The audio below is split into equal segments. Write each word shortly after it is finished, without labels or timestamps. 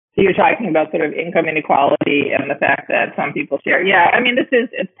So you're talking about sort of income inequality and the fact that some people share. Yeah, I mean, it's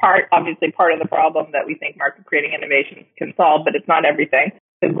obviously part of the problem that we think market creating innovations can solve, but it's not everything.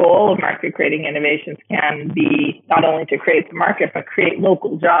 The goal of market creating innovations can be not only to create the market, but create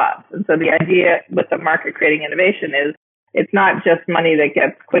local jobs. And so the idea with the market creating innovation is it's not just money that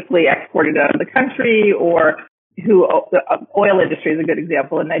gets quickly exported out of the country, or the oil industry is a good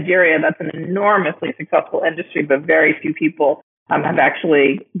example. In Nigeria, that's an enormously successful industry, but very few people have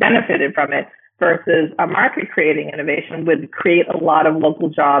actually benefited from it, versus a market creating innovation would create a lot of local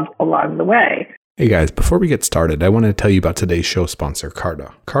jobs along the way. Hey guys, before we get started, I want to tell you about today's show sponsor,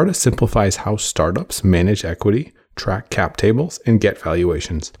 Carta. Carta simplifies how startups manage equity, track cap tables, and get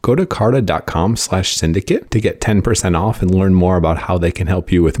valuations. Go to carta.com/syndicate to get 10% off and learn more about how they can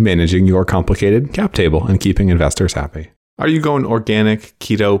help you with managing your complicated cap table and keeping investors happy. Are you going organic,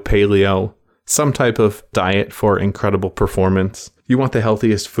 keto, paleo, some type of diet for incredible performance? You want the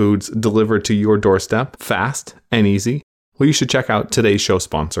healthiest foods delivered to your doorstep, fast and easy? Well, you should check out today's show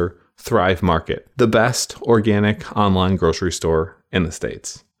sponsor, Thrive Market, the best organic online grocery store in the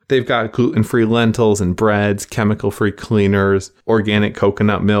States. They've got gluten-free lentils and breads, chemical-free cleaners, organic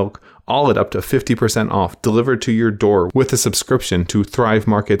coconut milk, all at up to 50% off, delivered to your door with a subscription to Thrive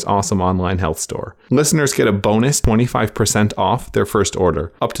Market's awesome online health store. Listeners get a bonus 25% off their first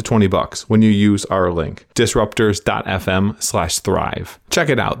order, up to $20 when you use our link, disruptors.fm/thrive. Check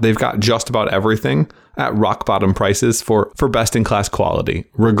it out. They've got just about everything at rock bottom prices for best-in-class quality,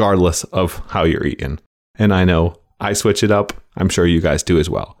 regardless of how you're eating. And I know I switch it up. I'm sure you guys do as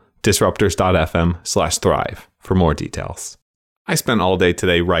well. Disruptors.fm/thrive for more details. I spent all day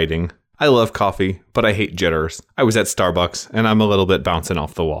today writing. I love coffee, but I hate jitters. I was at Starbucks and I'm a little bit bouncing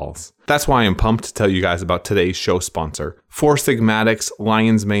off the walls. That's why I'm pumped to tell you guys about today's show sponsor, Four Sigmatic's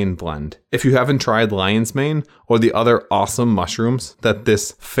Lion's Mane Blend. If you haven't tried Lion's Mane or the other awesome mushrooms that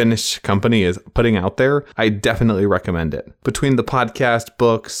this Finnish company is putting out there, I definitely recommend it. Between the podcast,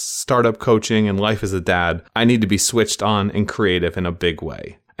 books, startup coaching, and life as a dad, I need to be switched on and creative in a big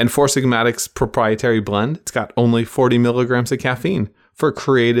way. And Four Sigmatic's proprietary blend, it's got only 40 milligrams of caffeine for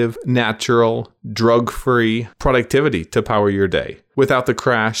creative, natural, drug-free productivity to power your day without the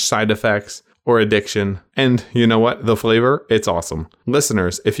crash, side effects, or addiction. And you know what? The flavor, it's awesome.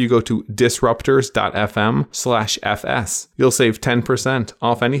 Listeners, if you go to disruptors.fm/FS, you'll save 10%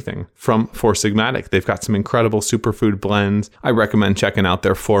 off anything from Four Sigmatic. They've got some incredible superfood blends. I recommend checking out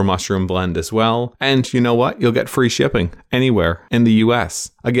their 4 mushroom blend as well. And you know what? You'll get free shipping anywhere in the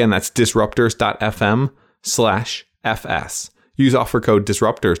US. Again, that's disruptors.fm/FS. Use offer code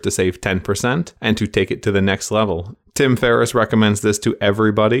DISRUPTORS to save 10% and to take it to the next level. Tim Ferriss recommends this to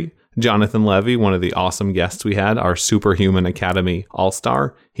everybody. Jonathan Levy, one of the awesome guests we had, our Superhuman Academy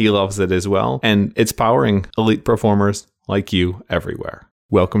All-Star, he loves it as well. And it's powering elite performers like you everywhere.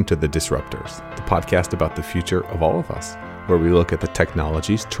 Welcome to The Disruptors, the podcast about the future of all of us, where we look at the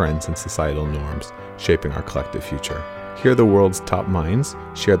technologies, trends, and societal norms shaping our collective future. Hear the world's top minds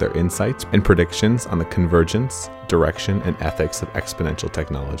share their insights and predictions on the convergence, direction, and ethics of exponential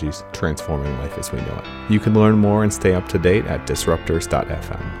technologies transforming life as we know it. You can learn more and stay up to date at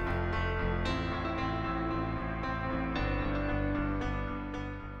disruptors.fm.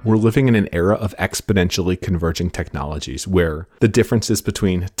 We're living in an era of exponentially converging technologies where the differences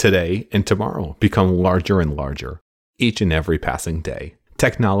between today and tomorrow become larger and larger each and every passing day.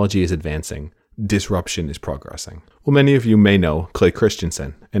 Technology is advancing. Disruption is progressing. Well, many of you may know Clay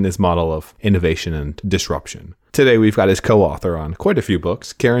Christensen and his model of innovation and disruption. Today, we've got his co-author on quite a few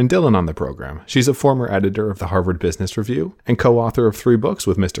books, Dillon, on the program. She's a former editor of the Harvard Business Review and co-author of 3 books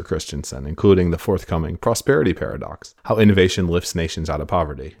with Mr. Christensen, including the forthcoming Prosperity Paradox, How Innovation Lifts Nations Out of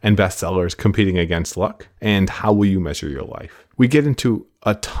Poverty, and bestsellers Competing Against Luck, and How Will You Measure Your Life? We get into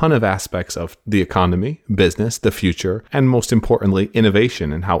a ton of aspects of the economy, business, the future, and most importantly,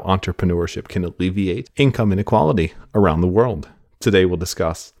 innovation and how entrepreneurship can alleviate income inequality around the world. Today, we'll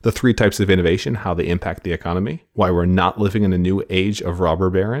discuss the 3 types of innovation, how they impact the economy, why we're not living in a new age of robber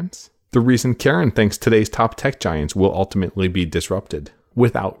barons, the reason Karen thinks today's top tech giants will ultimately be disrupted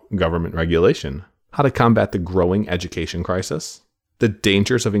without government regulation, how to combat the growing education crisis, the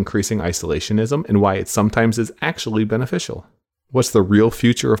dangers of increasing isolationism and why it sometimes is actually beneficial, what's the real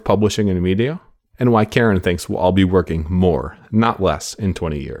future of publishing and media, and why Karen thinks we'll all be working more, not less, in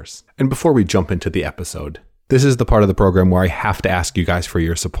 20 years. And before we jump into the episode, this is the part of the program where I have to ask you guys for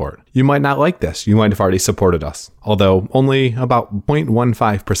your support. You might not like this. You might have already supported us. Although only about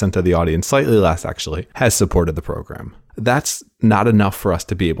 0.15% of the audience, slightly less actually, has supported the program. that's not enough for us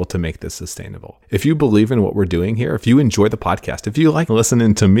to be able to make this sustainable. If you believe in what we're doing here, if you enjoy the podcast, if you like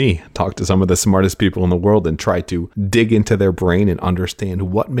listening to me talk to some of the smartest people in the world and try to dig into their brain and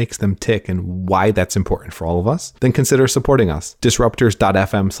understand what makes them tick and why that's important for all of us, then consider supporting us.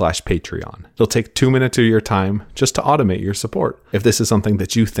 Disruptors.fm/Patreon. It'll take 2 minutes of your time just to automate your support. If this is something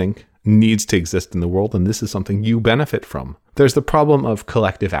that you think needs to exist in the world and this is something you benefit from. There's the problem of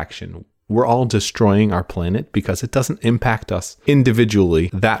collective action. We're all destroying our planet because it doesn't impact us individually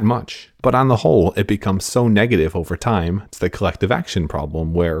that much. But on the whole, it becomes so negative over time. It's the collective action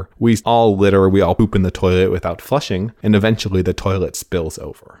problem where we all litter, we all poop in the toilet without flushing, and eventually the toilet spills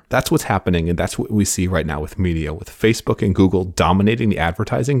over. That's what's happening, and that's what we see right now with media, with Facebook and Google dominating the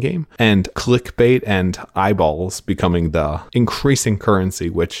advertising game, and clickbait and eyeballs becoming the increasing currency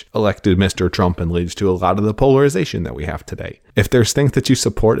which elected Mr. Trump and leads to a lot of the polarization that we have today. If there's things that you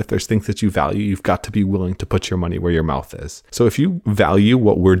support, if there's things that you value, you've got to be willing to put your money where your mouth is. So if you value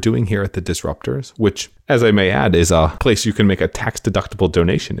what we're doing here at the Disruptors, which, as I may add, is a place you can make a tax-deductible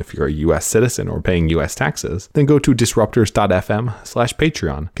donation if you're a U.S. citizen or paying U.S. taxes, then go to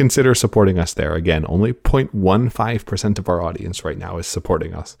disruptors.fm/Patreon. Consider supporting us there. Again, only 0.15% of our audience right now is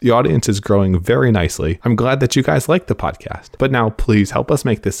supporting us. The audience is growing very nicely. I'm glad that you guys like the podcast, but now please help us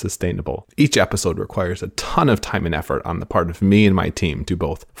make this sustainable. Each episode requires a ton of time and effort on the part of me and my team to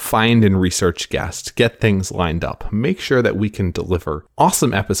both find and research guests, get things lined up, make sure that we can deliver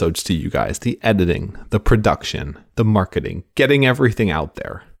awesome episodes to you guys, the editing, the production, the marketing, getting everything out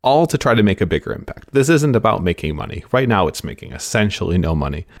there, all to try to make a bigger impact. This isn't about making money. Right now, it's making essentially no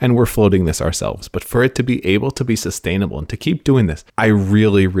money, and we're floating this ourselves. But for it to be able to be sustainable and to keep doing this, I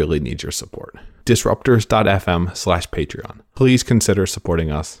really, really need your support. Disruptors.fm/Patreon. Please consider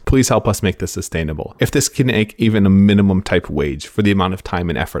supporting us. Please help us make this sustainable. If this can make even a minimum type wage for the amount of time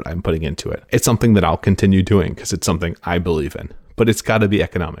and effort I'm putting into it, it's something that I'll continue doing because it's something I believe in. But it's got to be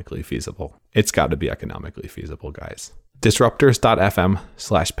economically feasible. It's got to be economically feasible, guys.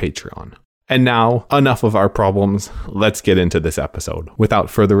 Disruptors.fm/Patreon. And now, enough of our problems. Let's get into this episode.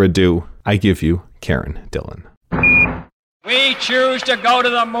 Without further ado, I give you Karen Dillon. We choose to go to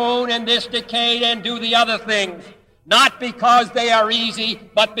the moon in this decade and do the other things, not because they are easy,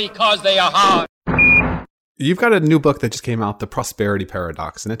 but because they are hard. You've got a new book that just came out, The Prosperity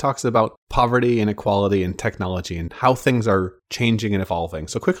Paradox, and it talks about poverty, inequality, and technology and how things are changing and evolving.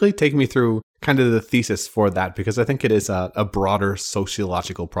 So quickly take me through kind of the thesis for that, because I think it is a broader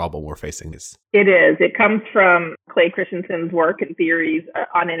sociological problem we're facing. It is. It comes from Christensen's work and theories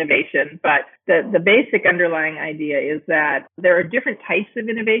on innovation. But the basic underlying idea is that there are different types of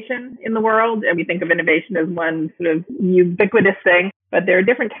innovation in the world. And we think of innovation as one sort of ubiquitous thing. But there are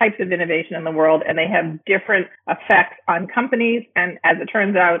different types of innovation in the world, and they have different effects on companies and, as it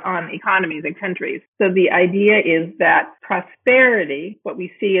turns out, on economies and countries. So the idea is that prosperity, what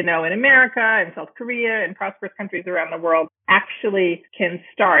we see in America and South Korea and prosperous countries around the world, actually can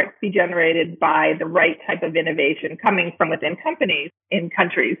be generated by the right type of innovation coming from within companies in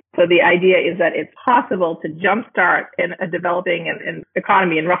countries. So the idea is that it's possible to jumpstart a developing an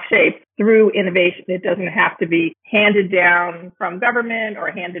economy in rough shape through innovation. It doesn't have to be handed down from government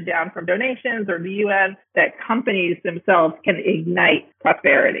or handed down from donations or the UN, that companies themselves can ignite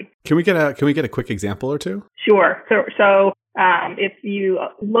prosperity. Can we get a quick example or two? Sure. So if you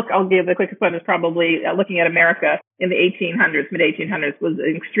look, I'll give the quickest one is probably looking at America in the 1800s, mid-1800s, was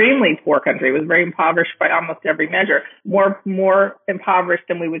an extremely poor country. It was very impoverished by almost every measure, more impoverished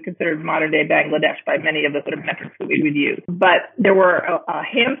than we would consider modern-day Bangladesh by many of the sort of metrics that we would use. But there were a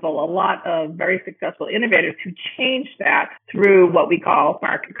lot of very successful innovators who changed that through what we call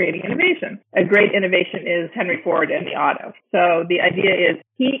market-creating innovation. A great innovation is Henry Ford and the auto. So the idea is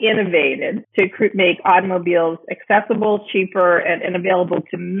he innovated to make automobiles accessible, cheaper, and available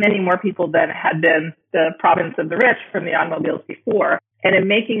to many more people than had been the province of the rich from the automobiles before. And in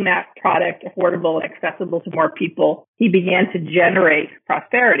making that product affordable and accessible to more people, he began to generate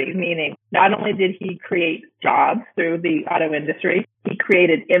prosperity, meaning not only did he create jobs through the auto industry, he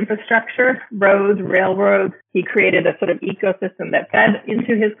created infrastructure, roads, railroads. He created a sort of ecosystem that fed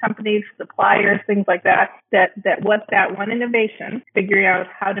into his companies, suppliers, things like that, that what that one innovation, figuring out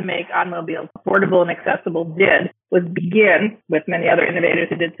how to make automobiles affordable and accessible, did was begin, with many other innovators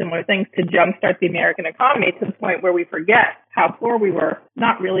who did similar things, to jumpstart the American economy to the point where we forget how poor we were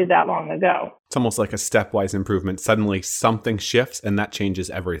not really that long ago. It's almost like a stepwise improvement. Suddenly something shifts and that changes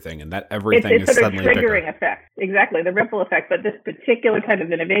everything. And that everything is suddenly bigger. It's a triggering effect. Exactly, the ripple effect. But this particular kind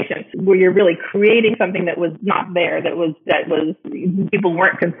of innovation, where you're really creating something that was not there, that was people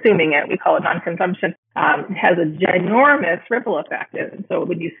weren't consuming it. We call it non-consumption. Has a ginormous ripple effect. And so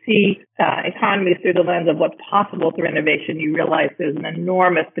when you see economies through the lens of what's possible through innovation, you realize there's an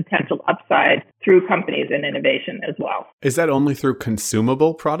enormous potential upside through companies and innovation as well. Is that only through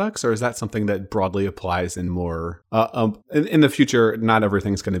consumable products, or is that something that broadly applies in more in the future? Not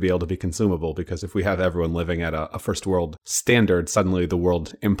everything's going to be able to be consumable, because if we have everyone living at a first world standard, suddenly the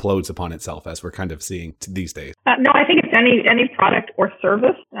world implodes upon itself, as we're kind of seeing these days. No, I think it's any product or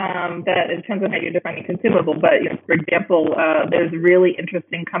service that it depends on how you're defining consumable. But for example, there's a really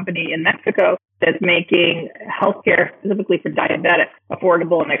interesting company in Mexico that's making healthcare specifically for diabetics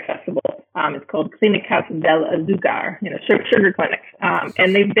affordable and accessible. It's called Clínicas del Azúcar, sugar clinics.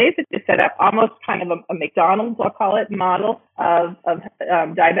 And they've basically set up almost kind of a McDonald's, I'll call it, model of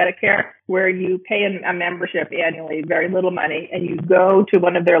diabetic care, where you pay a membership annually, very little money, and you go to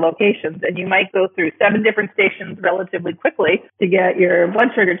one of their locations, and you might go through 7 different stations relatively quickly to get your blood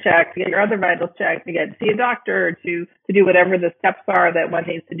sugar checked, to get your other vitals checked, to see a doctor, to do whatever the steps are that one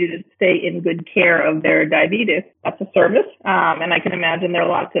needs to do to stay in good care of their diabetes. That's a service. And I can imagine there are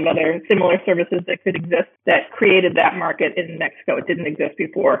lots of other similar services that could exist that created that market in Mexico. It didn't exist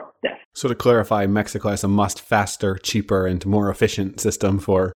before this. So to clarify, Mexico has a much faster, cheaper, and more efficient system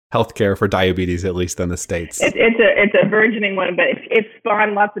for healthcare for diabetes, at least, than the States. It's a burgeoning one, but it's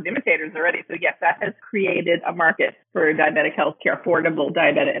spawned lots of imitators already. So yes, that has created a market for diabetic healthcare, affordable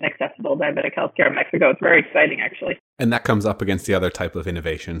diabetic and accessible diabetic healthcare in Mexico. It's very exciting, actually. And that comes up against the other type of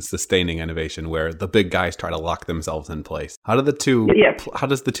innovation, sustaining innovation, where the big guys try to lock themselves in place. How does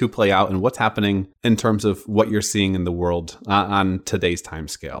the two play out, and what's happening in terms of what you're seeing in the world on today's time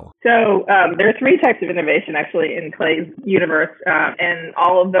scale? So there are 3 types of innovation, actually, in Clay's universe, and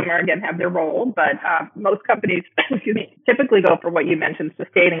all of them have their role, but most companies typically go for what you mentioned,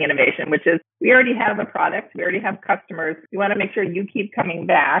 sustaining innovation, which is we already have a product, we already have customers, we want to make sure you keep coming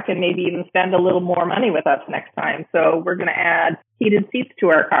back and maybe even spend a little more money with us next time. So we're going to add heated seats to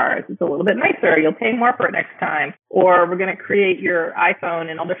our cars. It's a little bit nicer. You'll pay more for it next time. Or we're going to create your iPhone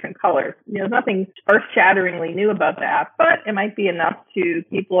in all different colors. There's nothing earth-shatteringly new about that, but it might be enough to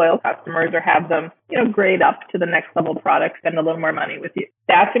keep loyal customers or have them, grade up to the next level product, spend a little more money with you.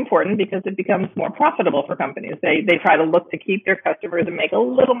 That's important because it becomes more profitable for companies. They try to look to keep their customers and make a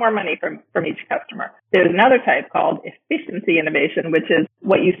little more money from each customer. There's another type called efficiency innovation, which is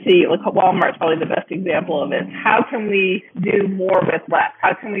what you see. Walmart's probably the best example of it. How can we do more with less?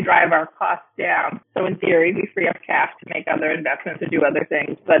 How can we drive our costs down? So in theory, we free up cash to make other investments or do other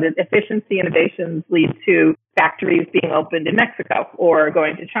things. But efficiency innovations lead to factories being opened in Mexico or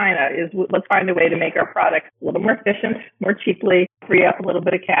going to China. Let's find a way to make our products a little more efficient, more cheaply, free up a little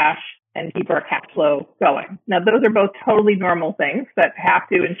bit of cash, and keep our cash flow going. Now, those are both totally normal things that have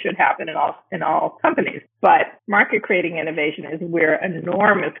to and should happen in all companies. But market creating innovation is where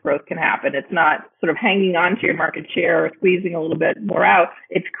enormous growth can happen. It's not sort of hanging on to your market share or squeezing a little bit more out.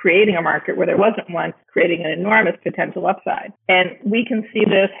 It's creating a market where there wasn't one, creating an enormous potential upside. And we can see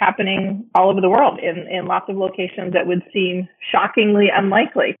this happening all over the world in lots of locations that would seem shockingly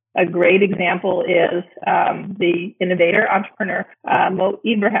unlikely. A great example is the innovator, entrepreneur, Mo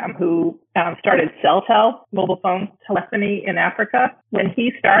Ibrahim, who started CellTel, mobile phone telephony in Africa. When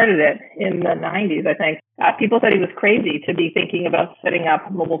he started it in the 90s, I think, people said he was crazy to be thinking about setting up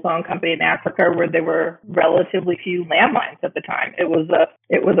a mobile phone company in Africa where there were relatively few landlines at the time. It was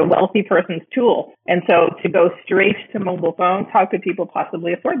a wealthy person's tool. And so to go straight to mobile phones, how could people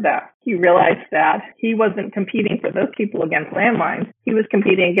possibly afford that? He realized that he wasn't competing for those people against landlines. He was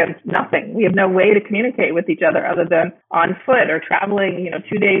competing against nothing. We have no way to communicate with each other other than on foot or traveling,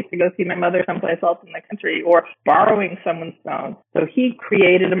 2 days to go see my mother someplace else in the country or borrowing someone's phone. So he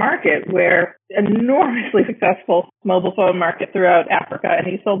created a market where enormously successful mobile phone market throughout Africa, and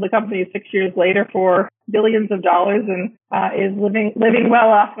he sold the company 6 years later for billions of dollars and is living well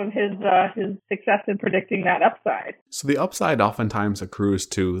off of his success in predicting that upside. So the upside oftentimes accrues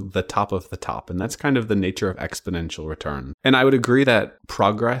to the top of the top, and that's kind of the nature of exponential return. And I would agree that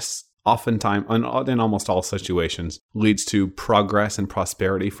progress oftentimes, in almost all situations, leads to progress and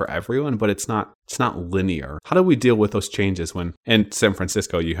prosperity for everyone, but it's not linear. How do we deal with those changes when in San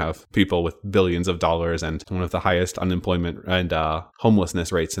Francisco you have people with billions of dollars and one of the highest unemployment and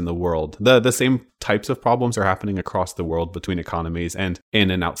homelessness rates in the world? The same types of problems are happening across the world between economies and in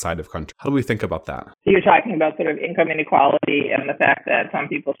and outside of countries. How do we think about that? So you're talking about sort of income inequality and the fact that some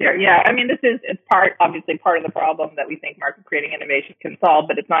people share. Yeah, I mean, it's obviously part of the problem that we think market creating innovation can solve,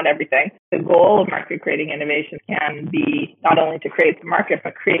 but it's not everything. everything. The goal of market creating innovation can be not only to create the market,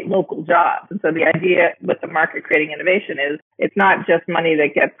 but create local jobs. And so the idea with the market creating innovation is it's not just money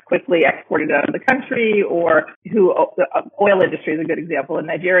that gets quickly exported out of the country, or the oil industry is a good example. In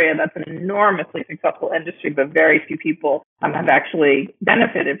Nigeria, that's an enormously successful industry, but very few people have actually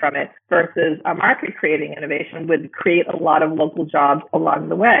benefited from it, versus a market creating innovation would create a lot of local jobs along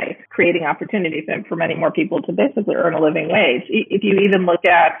the way, creating opportunities for many more people to basically earn a living wage. If you even look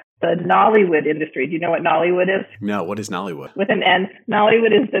at the Nollywood industry. Do you know what Nollywood is? No, what is Nollywood? With an N. Nollywood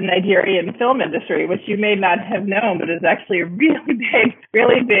is the Nigerian film industry, which you may not have known, but is actually a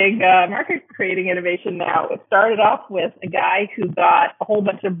really big market creating innovation now. It started off with a guy who got a whole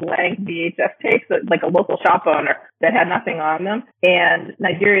bunch of blank VHS tapes, like a local shop owner that had nothing on them. And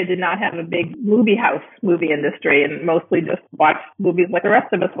Nigeria did not have a big movie industry, and mostly just watched movies like the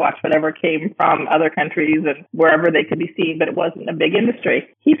rest of us watch, whatever came from other countries and wherever they could be seen, but it wasn't a big industry.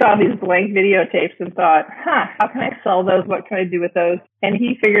 He saw these blank videotapes and thought, how can I sell those? What can I do with those? And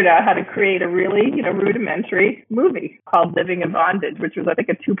he figured out how to create a really, rudimentary movie called Living in Bondage, which was, I think,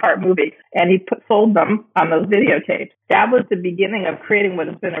 a 2-part movie. And he sold them on those videotapes. That was the beginning of creating what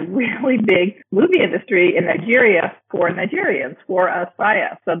has been a really big movie industry in Nigeria for Nigerians, for us, by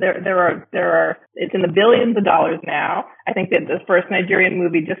us. So it's in the billions of dollars now. I think that the first Nigerian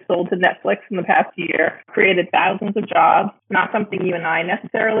movie just sold to Netflix in the past year, created thousands of jobs. Not something you and I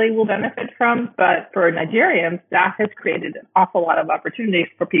necessarily will benefit from, but for Nigerians, that has created an awful lot of opportunities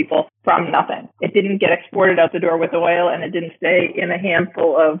for people from nothing. It didn't get exported out the door with oil, and it didn't stay in a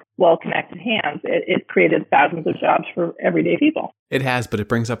handful of well-connected hands. It created thousands of jobs for everyday people. It has, but it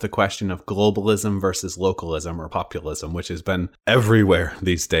brings up the question of globalism versus localism or populism, which has been everywhere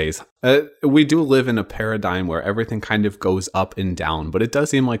these days. We do live in a paradigm where everything kind of goes up and down, but it does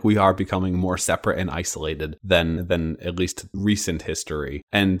seem like we are becoming more separate and isolated than at least recent history.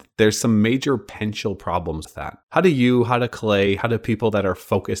 And there's some major potential problems with that. How do Clay, how do people that are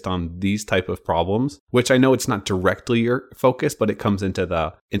focused on these type of problems, which I know it's not directly your focus, but it comes into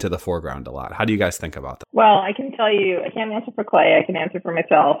the foreground a lot. How do you guys think about that? Well, I can tell you, I can't answer for Clay. I can answer for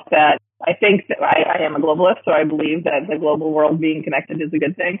myself that I think that I am a globalist, so I believe that the global world being connected is a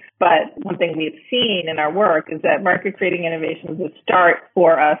good thing. But one thing we've seen in our work is that market creating innovations that start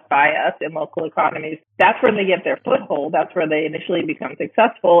for us, by us in local economies, that's where they get their foothold. That's where they initially become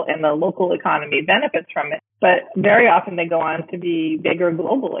successful, and the local economy benefits from it. But very often they go on to be bigger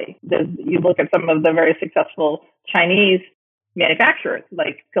globally. You look at some of the very successful Chinese manufacturers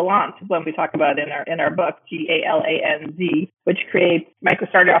like Dillon, when we talk about in our book, GALANZ, which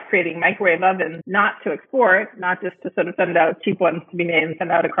started off creating microwave ovens, not to export, not just to sort of send out cheap ones to be made and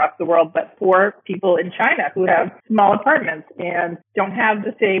send out across the world, but for people in China who have small apartments and don't have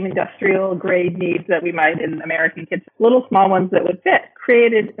the same industrial grade needs that we might in American kitchens. Little small ones that would fit.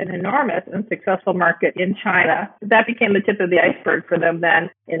 Created an enormous and successful market in China. That became the tip of the iceberg for them then.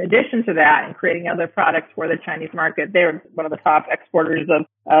 In addition to that, and creating other products for the Chinese market, they're one of the top exporters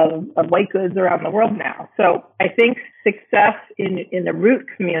of white goods around the world now. So I think success in the root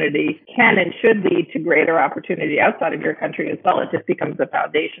community can and should lead to greater opportunity outside of your country as well. It just becomes the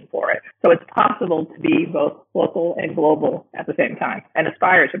foundation for it. So it's possible to be both local and global at the same time and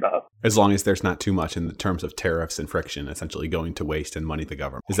aspire to both. As long as there's not too much in the terms of tariffs and friction essentially going to waste and money to the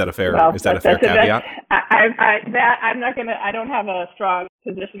government. Is that a fair caveat? I don't have a strong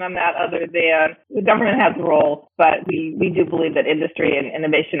position on that other than the government has a role, but we do believe that industry and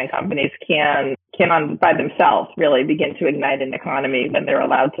innovation and companies can by themselves really begin to ignite an economy when they're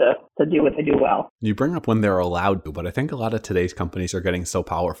allowed to do what they do well. You bring up when they're allowed to, but I think a lot of today's companies are getting so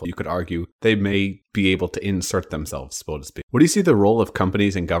powerful, you could argue they may be able to insert themselves, so to speak. What do you see the role of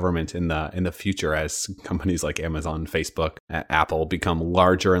companies and government in the future as companies like Amazon, Facebook, Apple become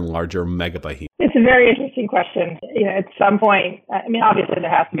larger and larger mega behemoths? It's a very interesting question. At some point, obviously there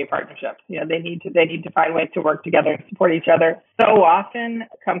has to be a partnership. They need to find ways to work together and support each other. So often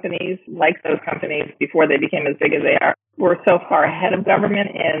companies like those companies before they became as big as they are were so far ahead of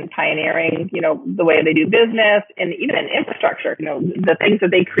government in pioneering, the way they do business and even in infrastructure, the things that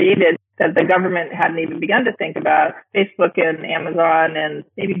they created that the government hadn't even begun to think about. Facebook and Amazon and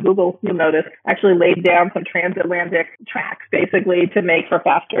maybe Google, you'll notice, actually laid down some transatlantic tracks basically to make for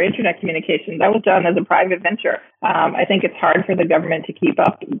faster internet communication. That was done as a private venture. I think it's hard for the government to keep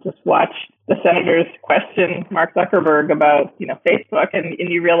up. Just watch the senators questioned Mark Zuckerberg about, Facebook, and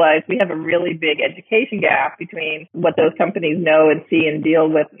you realize we have a really big education gap between what those companies know and see and deal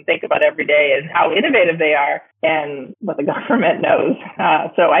with and think about every day and how innovative they are and what the government knows.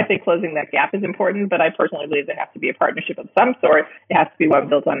 So I think closing that gap is important, but I personally believe there has to be a partnership of some sort. It has to be one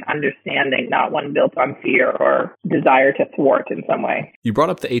built on understanding, not one built on fear or desire to thwart in some way. You brought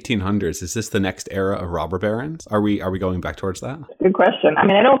up the 1800s. Is this the next era of robber barons? Are we going back towards that? Good question. I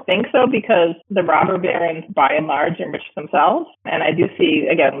mean, I don't think so, because the robber barons, by and large, enrich themselves. And I do see,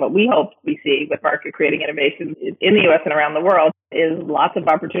 again, what we hope we see with market creating innovation in the U.S. and around the world is lots of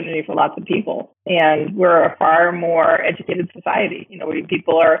opportunity for lots of people. And we're a far more educated society. Where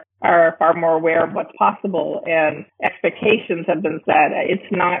people are far more aware of what's possible, and expectations have been set. It's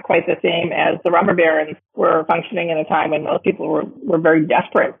not quite the same as the robber barons were functioning in a time when most people were very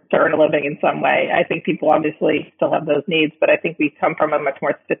desperate to earn a living in some way. I think people obviously still have those needs, but I think we come from a much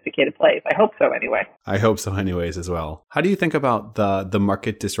more sophisticated place. I hope so anyway. I hope so anyways as well. How do you think about the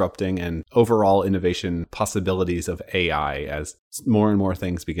market disrupting and overall innovation possibilities of AI as more and more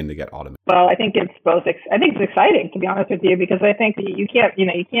things begin to get automated? Well, I think it's both. I think it's exciting, to be honest with you, because I think you can't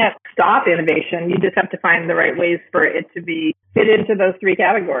stop innovation. You just have to find the right ways for it to be fit into those three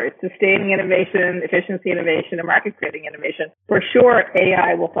categories: sustaining innovation, efficiency innovation, and market creating innovation. For sure,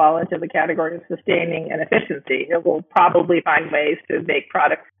 AI will fall into the category of sustaining and efficiency. It will probably find ways to make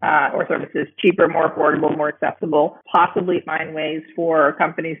products or services cheaper, more affordable, more accessible, possibly find ways for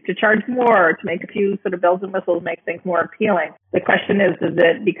companies to charge more, to make a few sort of bells and whistles, make things more appealing. The question is, does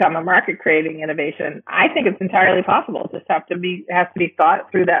it become a market creating innovation? I think it's entirely possible. It just has to be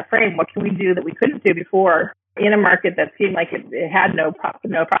thought through that frame. What can we do that we couldn't do before in a market that seemed like it had no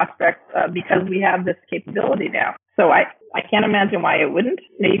prospects because we have this capability now? So I can't imagine why it wouldn't.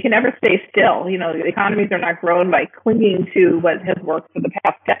 You can never stay still. The economies are not grown by clinging to what has worked for the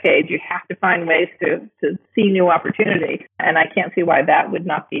past decade. You have to find ways to see new opportunity. And I can't see why that would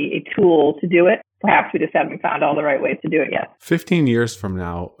not be a tool to do it. Perhaps we just haven't found all the right ways to do it yet. 15 years from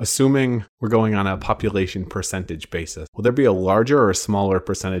now, assuming we're going on a population percentage basis, will there be a larger or a smaller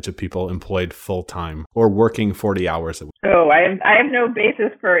percentage of people employed full-time or working 40 hours a week? Oh, I have no basis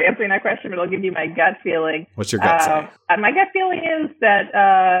for answering that question, but I'll give you my gut feeling. What's your gut say? My gut feeling is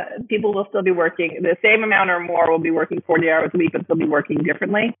that people will still be working the same amount or more, will be working 40 hours a week, but they'll be working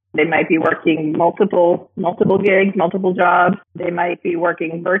differently. They might be working multiple gigs, multiple jobs. They might be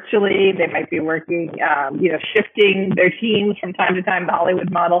working virtually. They might be working, shifting their teams from time to time, the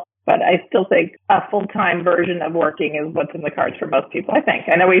Hollywood model. But I still think a full-time version of working is what's in the cards for most people, I think.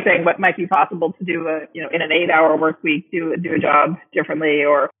 I know what you're saying, what might be possible to do in an 8-hour work week, do a job differently,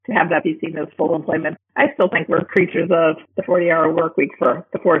 or to have that be seen as full employment. I still think we're creatures of the 40-hour work week for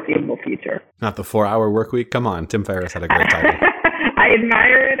the foreseeable future. Not the 4-hour work week? Come on, Tim Ferriss had a great title. I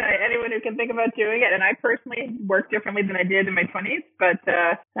admire it. Anyone who can think about doing it. And I personally work differently than I did in my 20s, but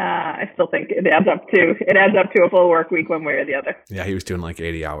I still think it adds up to a full work week one way or the other. Yeah, he was doing like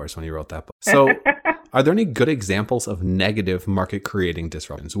 80 hours when he wrote that book. So are there any good examples of negative market creating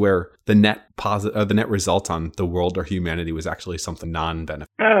disruptions where the net result on the world or humanity was actually something non-beneficial?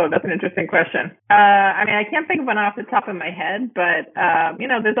 Oh, that's an interesting question. I can't think of one off the top of my head, but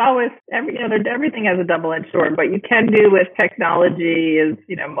there's always everything has a double-edged sword. What you can do with technology is,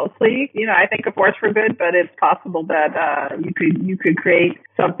 mostly, I think a force for good, but it's possible that you could create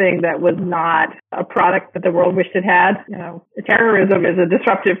something that was not a product that the world wished it had. Terrorism is a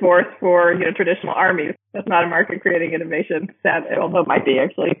disruptive force for traditional armies. That's not a market-creating innovation, although it might be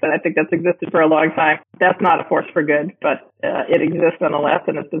actually, but I think that's existed for a long time. That's not a force for good, but it exists nonetheless,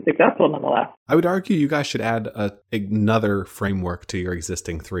 and it's been successful nonetheless. I would argue you guys should add another framework to your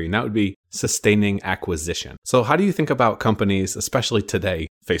existing three, and that would be sustaining acquisition. So how do you think about companies, especially today?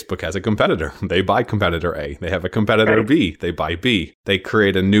 Facebook has a competitor. They buy competitor A. They have a competitor B. They buy B. They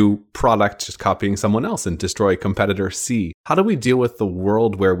create a new product just copying someone else and destroy competitor C. How do we deal with the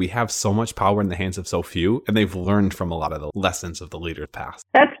world where we have so much power in the hands of so few, and they've learned from a lot of the lessons of the leaders past?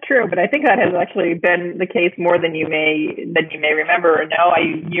 That's true, but I think that has actually been the case more than you may remember or know.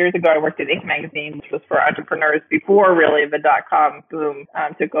 Years ago, I worked at Inc. magazine, which was for entrepreneurs before really the dot-com boom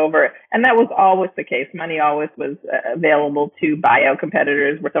took over. And that was always the case. Money always was available to buy out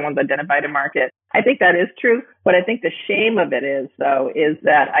competitors where someone's identified a market. I think that is true. What I think the shame of it is, though, is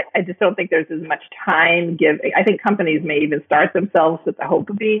that I just don't think there's as much time given. I think companies may even start themselves with the hope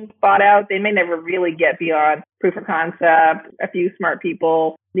of being bought out. They may never really get beyond proof of concept, a few smart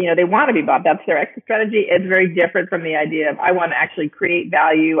people they want to be bought. That's their exit strategy. It's very different from the idea of, I want to actually create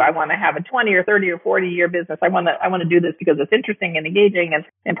value. I want to have a 20 or 30 or 40 year business. I want to do this because it's interesting and engaging.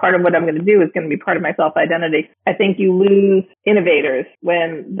 And part of what I'm going to do is going to be part of my self-identity. I think you lose innovators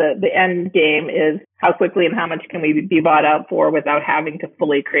when the end game is how quickly and how much can we be bought out for without having to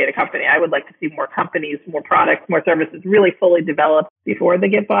fully create a company. I would like to see more companies, more products, more services really fully developed before they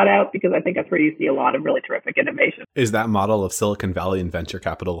get bought out, because I think that's where you see a lot of really terrific innovation. Is that model of Silicon Valley and venture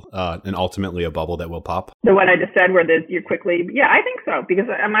capital and ultimately a bubble that will pop? The one I just said, where you're quickly, yeah, I think so. Because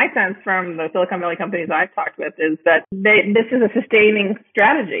my sense from the Silicon Valley companies I've talked with is that this is a sustaining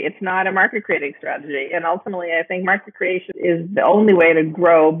strategy. It's not a market creating strategy. And ultimately, I think market creation is the only way to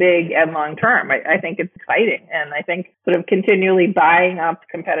grow big and long term. I think it's exciting. And I think sort of continually buying up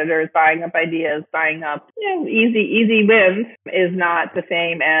competitors, buying up ideas, buying up easy wins is not the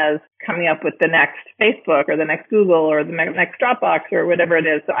same as coming up with the next Facebook or the next Google or the next Dropbox or whatever it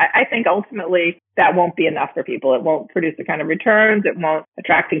is. So I think ultimately that won't be enough for people. It won't produce the kind of returns. It won't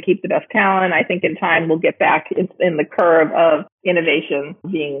attract and keep the best talent. I think in time we'll get back in the curve of innovation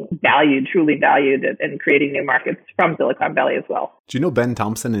being valued, truly valued, and creating new markets from Silicon Valley as well. Do you know Ben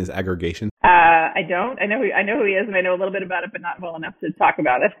Thompson is aggregation? I don't. I know who he is, and I know a little bit about it, but not well enough to talk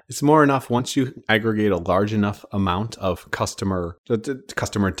about it. It's more enough once you aggregate a large enough amount of customer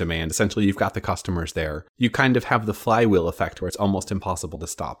demand. Essentially, you've got the customers there. You kind of have the flywheel effect where it's almost impossible to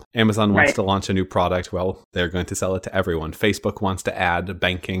stop. Amazon wants to launch a new product. Well, they're going to sell it to everyone. Facebook wants to add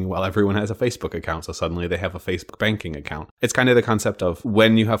banking. Well, everyone has a Facebook account, so suddenly they have a Facebook banking account. It's kind of the concept of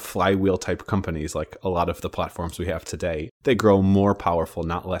when you have flywheel type companies, like a lot of the platforms we have today, they grow more powerful,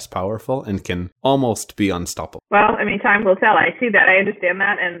 not less powerful, and can almost be unstoppable. Well, I mean, time will tell. I see that. I understand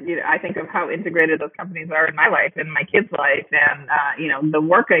that. And I think of how integrated those companies are in my life and my kids' life and, the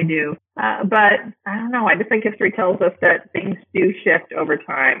work I do. But I don't know. I just think history tells us that things do shift over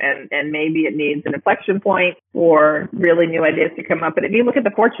time, and maybe it needs an inflection point for really new ideas to come up. But if you look at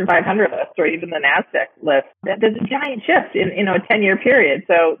the Fortune 500 list or even the NASDAQ list, there's a giant shift in a 10-year period.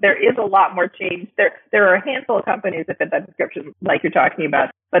 So there is a lot more change. There are a handful of companies that fit that description, like you're talking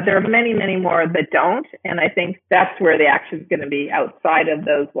about, but there are many, many more that don't. And I think that's where the action is going to be outside of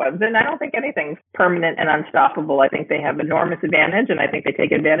those ones. And I don't think anything's permanent and unstoppable. I think they have enormous advantage, and I think they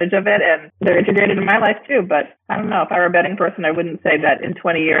take advantage of it. And they're integrated in my life too. But I don't know, if I were a betting person, I wouldn't say that in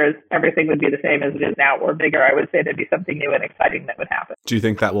 20 years, everything would be the same as it is now or bigger. I would say there'd be something new and exciting that would happen. Do you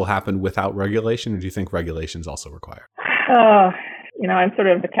think that will happen without regulation, or do you think regulations also require? I'm sort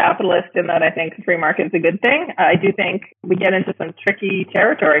of a capitalist in that I think the free market is a good thing. I do think we get into some tricky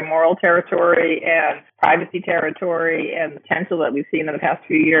territory, moral territory and privacy territory, and potential that we've seen in the past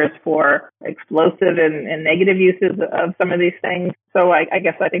few years for explosive and negative uses of some of these things. So I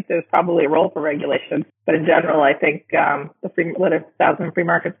guess I think there's probably a role for regulation. But in general, I think let 1,000 free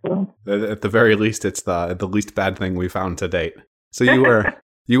markets bloom. At the very least, it's the least bad thing we found to date. So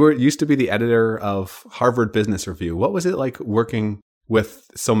you used to be the editor of Harvard Business Review. What was it like working with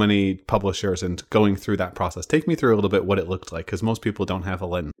so many publishers and going through that process? Take me through a little bit what it looked like, because most people don't have a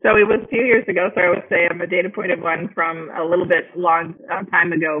lens. So it was a few years ago, so I would say I'm a data pointed one from a little bit long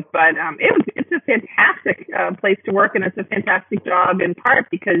time ago, but it's a fantastic place to work, and it's a fantastic job in part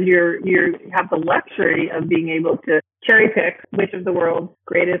because you have the luxury of being able to cherry pick which of the world's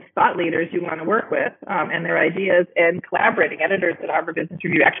greatest thought leaders you want to work with and their ideas, and collaborating. Editors at Harvard Business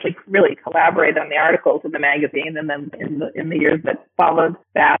Review actually really collaborate on the articles in the magazine, and then in the years that followed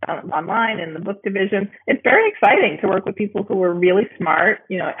that online in the book division. It's very exciting to work with people who are really smart,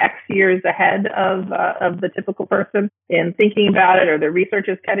 X years ahead of the typical person in thinking about it, or their research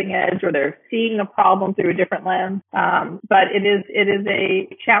is cutting edge, or they're seeing a problem through a different lens. But it is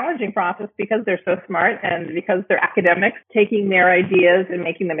a challenging process because they're so smart and because they're academics. Taking their ideas and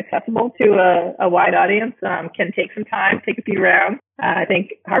making them accessible to a wide audience can take some time, take a few rounds. I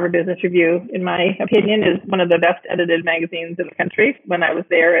think Harvard Business Review, in my opinion, is one of the best edited magazines in the country when I was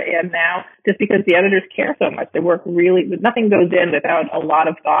there and now, just because the editors care so much. They work nothing goes in without a lot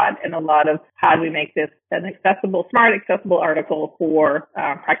of thought and a lot of how do we make this an smart, accessible article for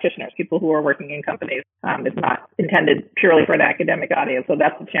practitioners, people who are working in companies. It's not intended purely for an academic audience, so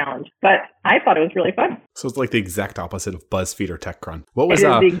that's a challenge. But I thought it was really fun. So it's like the exact opposite of BuzzFeed or TechCrunch. What was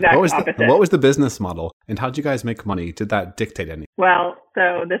the business model, and how did you guys make money? Did that dictate anything? Well,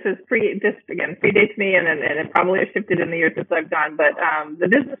 so this predates me, and it probably has shifted in the years since I've gone. But the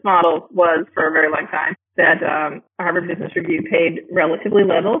business model was for a very long time that Harvard Business Review paid relatively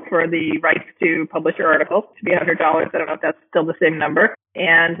little for the rights to publish your article, to be $100. I don't know if that's still the same number.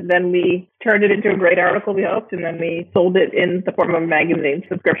 And then we turned it into a great article, we hoped, and then we sold it in the form of a magazine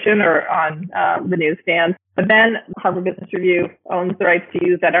subscription or on the newsstand. But then Harvard Business Review owns the rights to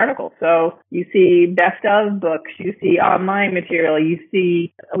use that article. So you see best of books, you see online material, you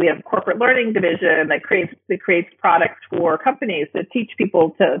see we have a corporate learning division that creates products for companies that teach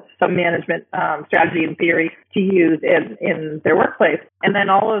people to some management strategy and theory to use in their workplace. And then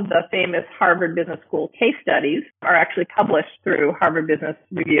all of the famous Harvard Business School case studies are actually published through Harvard Business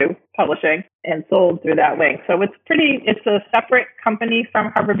Review Publishing and sold through that link. So it's a separate company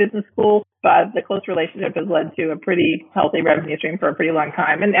from Harvard Business School, but the close relationship has led to a pretty healthy revenue stream for a pretty long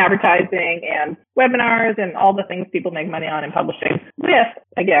time, and advertising and webinars and all the things people make money on in publishing with,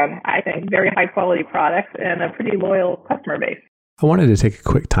 again, I think very high quality products and a pretty loyal customer base. I wanted to take a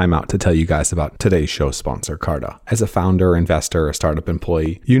quick time out to tell you guys about today's show sponsor, Carta. As a founder, investor, or startup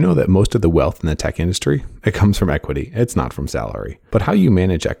employee, you know that most of the wealth in the tech industry, it comes from equity. It's not from salary. But how you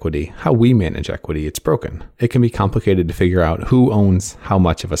manage equity, how we manage equity, it's broken. It can be complicated to figure out who owns how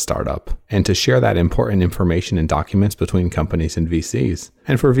much of a startup, and to share that important information and documents between companies and VCs.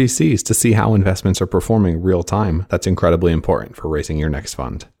 And for VCs to see how investments are performing real time, that's incredibly important for raising your next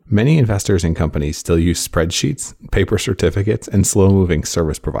fund. Many investors and companies still use spreadsheets, paper certificates, and slow-moving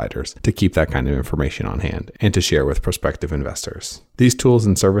service providers to keep that kind of information on hand and to share with prospective investors. These tools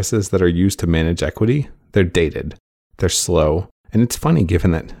and services that are used to manage equity, they're dated, they're slow, and it's funny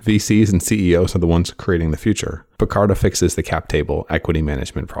given that VCs and CEOs are the ones creating the future. But Carta fixes the cap table equity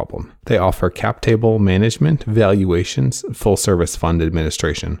management problem. They offer cap table management, valuations, full-service fund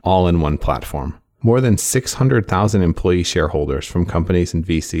administration, all in one platform. More than 600,000 employee shareholders from companies and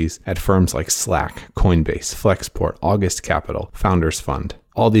VCs at firms like Slack, Coinbase, Flexport, August Capital, Founders Fund.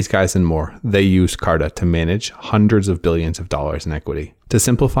 All these guys and more, they use Carta to manage hundreds of billions of dollars in equity. To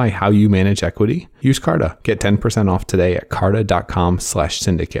simplify how you manage equity, use Carta. Get 10% off today at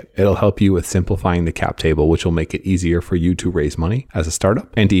carta.com/syndicate. It'll help you with simplifying the cap table, which will make it easier for you to raise money as a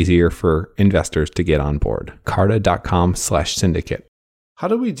startup and easier for investors to get on board. Carta.com/syndicate. How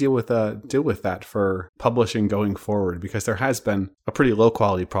do we deal with that for publishing going forward? Because there has been a pretty low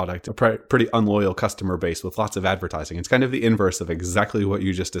quality product, a pretty unloyal customer base with lots of advertising. It's kind of the inverse of exactly what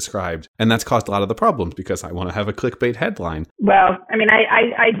you just described. And that's caused a lot of the problems because I want to have a clickbait headline. Well, I mean,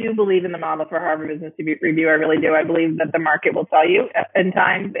 I do believe in the model for Harvard Business Review. I really do. I believe that the market will tell you in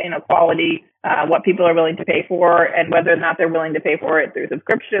time, quality, what people are willing to pay for, and whether or not they're willing to pay for it through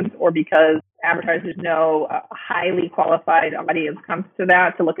subscriptions or because advertisers know a highly qualified audience comes to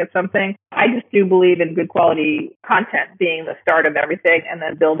that to look at something. I just do believe in good quality content being the start of everything and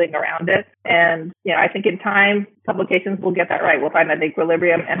then building around it. And, I think in time, publications will get that right. We'll find that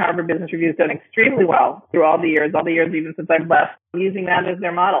equilibrium, and Harvard Business Review has done extremely well through all the years even since I've left, using that as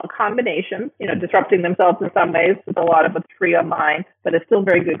their model. Combinations, disrupting themselves in some ways with a lot of what's free online, but it's still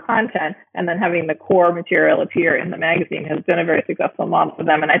very good content. And then having the core material appear in the magazine has been a very successful model for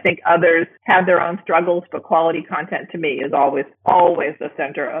them. And I think others have their own struggles, but quality content to me is always the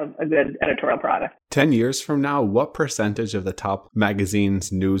center of a good editorial product. 10 years from now, what percentage of the top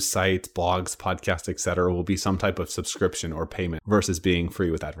magazines, news sites, blogs, podcasts, etc., will be some type of subscription or payment versus being free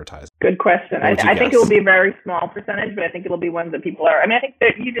with advertising? Good question. I think it will be a very small percentage, but I think it will be ones that people are. I think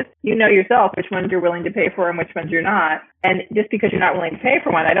that you know yourself which ones you're willing to pay for and which ones you're not. And just because you're not willing to pay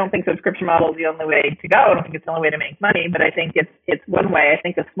for one, I don't think subscription model is the only way to go. I don't think it's the only way to make money, but I think it's one way. I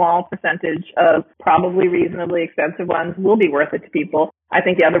think a small percentage of probably reasonably expensive ones will be worth it to people. I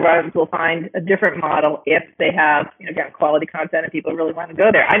think the other ones will find a different model if they have, again, quality content and people really want to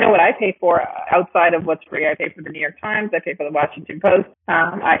go there. I know what I pay for outside of what's free. I pay for the New York Times. I pay for the Washington Post.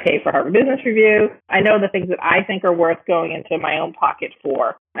 I pay for Harvard Business Review. I know the things that I think are worth going into my own pocket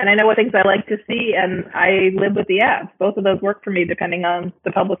for. And I know what things I like to see, and I live with the ads. Both of those work for me depending on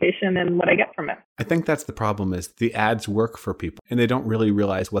the publication and what I get from it. I think that's the problem is the ads work for people, and they don't really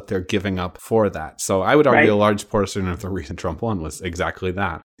realize what they're giving up for that. So I would argue a large portion of the reason Trump won was exactly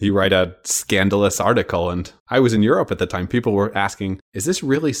that. You write a scandalous article, and I was in Europe at the time. People were asking, is this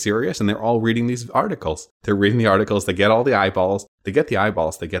really serious? And they're all reading these articles. They're reading the articles. They get all the eyeballs. They get the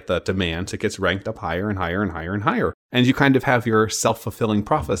eyeballs. They get the demands. It gets ranked up higher and higher and higher and higher. And you kind of have your self-fulfilling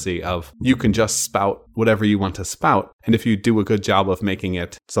prophecy of you can just spout whatever you want to spout. And if you do a good job of making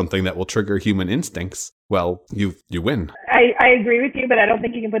it something that will trigger human instincts, well, you win. I agree with you, but I don't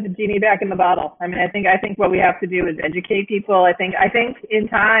think you can put the genie back in the bottle. I mean, I think what we have to do is educate people. I think in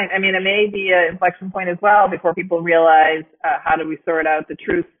time, I mean, it may be an inflection point as well before people realize how do we sort out the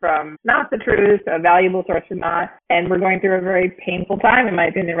truth from not the truth, a valuable source from not. And we're going through a very painful time, in my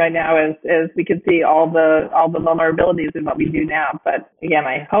opinion, right now, as we can see all the vulnerabilities in what we do now. But again,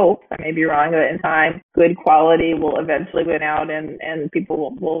 I hope, I may be wrong, that in time, good quality will eventually win out and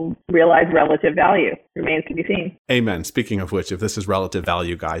people will realize relative value. Remains to be seen. Amen. Speaking of which, if this is relative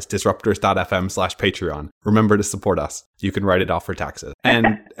value, guys, disruptors.fm/Patreon. Remember to support us. You can write it off for taxes.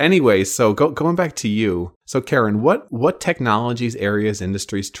 And anyways, so going back to you. So Karen, what technologies, areas,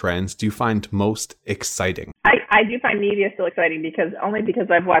 industries, trends do you find most exciting? I do find media still exciting because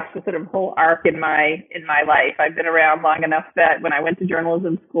I've watched the sort of whole arc in my life. I've been around long enough that when I went to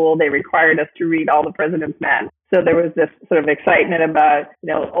journalism school, they required us to read all the President's Men. So there was this sort of excitement about,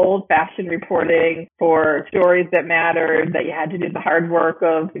 old-fashioned reporting for stories that mattered, that you had to do the hard work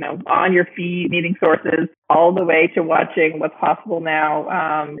of, on your feet, needing sources, all the way to watching what's possible now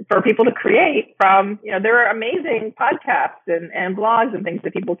for people to create from, there are amazing podcasts and blogs and things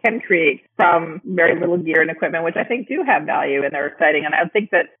that people can create from very little gear and equipment, which I think do have value and they're exciting. And I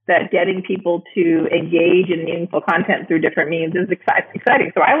think that getting people to engage in meaningful content through different means is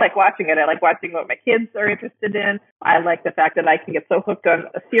exciting. So I like watching it. I like watching what my kids are interested in. I like the fact that I can get so hooked on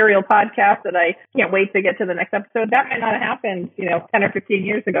a serial podcast that I can't wait to get to the next episode. That might not have happened, 10 or 15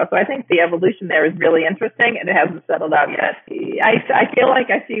 years ago. So I think the evolution there is really interesting and it hasn't settled out yet. I feel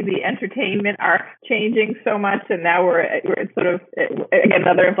like I see the entertainment arc changing so much and now we're sort of, again,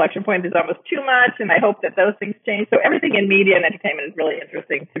 another inflection point is almost too much and I hope that those things change. So everything in media and entertainment is really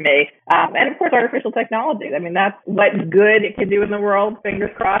interesting to me. And of course, artificial technology. I mean, that's what good it can do in the world. Fingers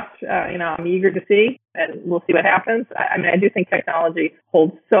crossed. I'm eager to see. And we'll see what happens. I mean, I do think technology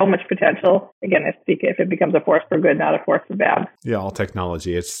holds so much potential. Again, if it becomes a force for good, not a force for bad. Yeah, all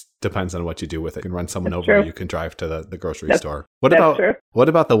technology. It depends on what you do with it. You can run someone That's over, true. You can drive to the grocery That's store. true. What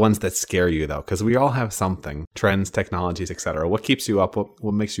about the ones that scare you, though? Because we all have something, trends, technologies, etc. What keeps you up?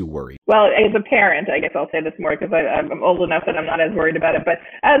 What makes you worry? Well, as a parent, I guess I'll say this more because I'm old enough that I'm not as worried about it. But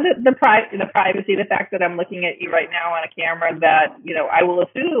the privacy, the fact that I'm looking at you right now on a camera that, I will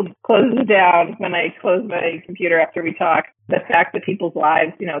assume closes down when I close my computer after we talk. The fact that people's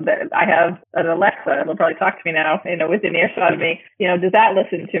lives, that I have an Alexa, it'll probably talk to me now, within earshot of me, does that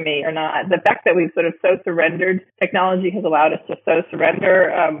listen to me or not? The fact that we've sort of so surrendered, technology has allowed us to so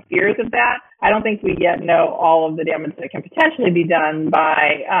surrender fears of that. I don't think we yet know all of the damage that can potentially be done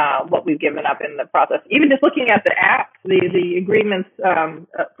by what we've given up in the process. Even just looking at the apps, the agreements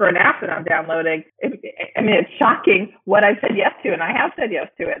for an app that I'm downloading, it's shocking what I've said yes to, and I have said yes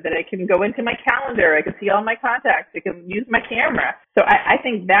to it, that it can go into my calendar, I can see all my contacts, it can use my camera. So I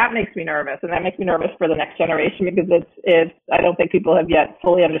think that makes me nervous, and that makes me nervous for the next generation because I don't think people have yet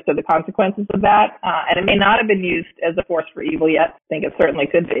fully understood the consequences of that, and it may not have been used as a force for evil yet. I think it certainly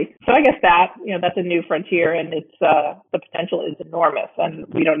could be. So I guess that's a new frontier, and it's the potential is enormous, and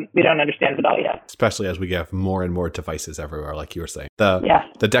we don't understand it all yet. Especially as we get more and more devices everywhere, like you were saying.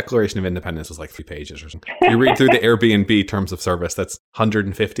 The Declaration of Independence was like 3 pages or something. You read through the Airbnb terms of service, that's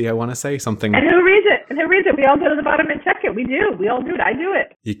 150, I want to say, something. And who reads it? We all go to the bottom and check it. We do. We all do it. I do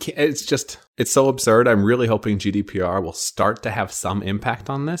it. You can't. It's so absurd. I'm really hoping GDPR will start to have some impact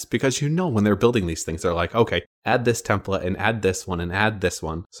on this because when they're building these things, they're like, okay, add this template and add this one and add this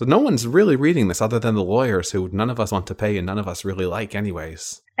one. So no one's really reading this other than the lawyers who none of us want to pay and none of us really like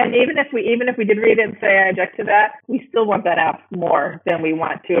anyways. And even if we did read it and say I object to that, we still want that app more than we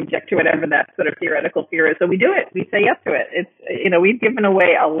want to object to whatever that sort of theoretical fear is. So we do it. We say yes to it. It's we've given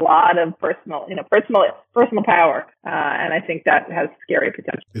away a lot of personal power, and I think that has scary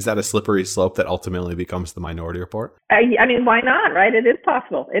potential. Is that a slippery slope that ultimately becomes the Minority Report? I mean, why not? Right? It is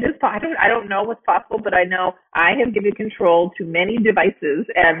possible. I don't know what's possible, but I know I have given control to many devices,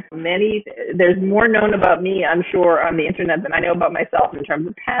 and there's more known about me, I'm sure, on the internet than I know about myself in terms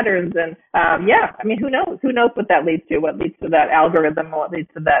of patterns. And who knows? Who knows what that leads to? What leads to that algorithm? What leads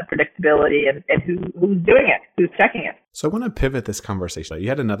to that predictability? And who's doing it? Who's checking it? So I want to pivot this conversation. You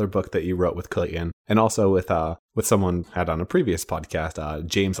had another book that you wrote with Clayton, and also with someone had on a previous podcast,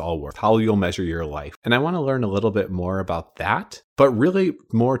 James Allworth, How You'll Measure Your Life. And I want to learn a little bit more about that, but really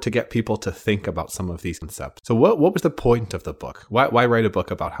more to get people to think about some of these concepts. So what was the point of the book? Why write a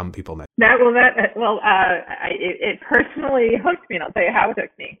book about how people measure? It personally hooked me, and I'll tell you how it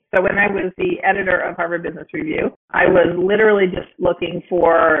hooked me. So when I was the editor of Harvard Business Review, I was literally just looking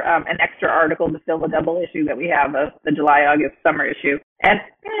for an extra article to fill the double issue that we have of the July, August, summer issue. And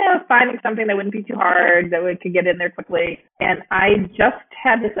finding something that wouldn't be too hard, that we could get in there quickly. And I just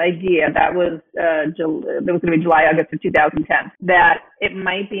had this idea that was going to be July, August of 2010, that it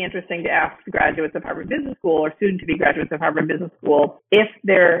might be interesting to ask graduates of Harvard Business School or soon-to-be graduates of Harvard Business School if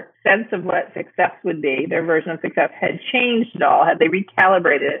their sense of what success would be, their version of success, had changed at all, had they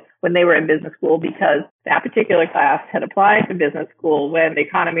recalibrated it when they were in business school, because that particular class had applied to business school when the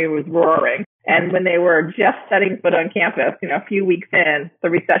economy was roaring. And when they were just setting foot on campus, a few weeks in, the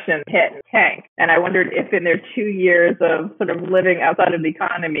recession hit and tanked. And I wondered if in their 2 years of sort of living outside of the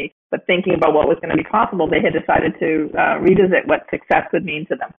economy, but thinking about what was going to be possible, they had decided to revisit what success would mean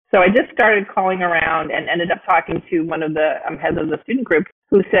to them. So I just started calling around and ended up talking to one of the heads of the student group,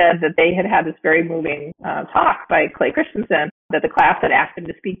 who said that they had had this very moving talk by Christensen, that the class had asked him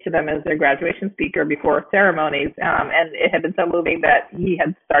to speak to them as their graduation speaker before ceremonies. And it had been so moving that he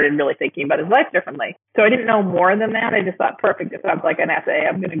had started really thinking about his life differently. So I didn't know more than that. I just thought, perfect, it sounds like an essay.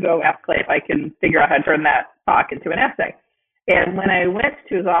 I'm going to go ask Clay if I can figure out how to turn that talk into an essay. And when I went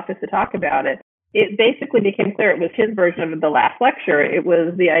to his office to talk about it, it basically became clear it was his version of the last lecture. It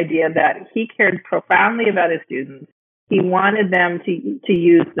was the idea that he cared profoundly about his students. He wanted them to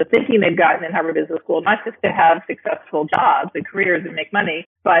use the thinking they've gotten in Harvard Business School, not just to have successful jobs and careers and make money,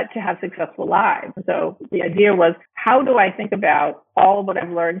 but to have successful lives. So the idea was, how do I think about all of what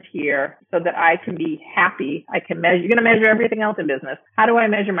I've learned here so that I can be happy? I can measure, you're going to measure everything else in business. How do I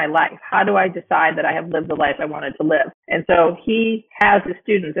measure my life? How do I decide that I have lived the life I wanted to live? And so he has his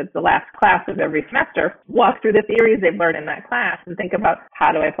students at the last class of every semester walk through the theories they've learned in that class and think about,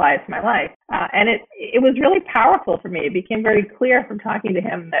 how do I apply it to my life? And it was really powerful for me. It became very clear from talking to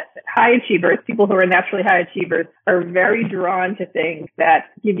him that high achievers, people who are naturally high achievers, are very drawn to things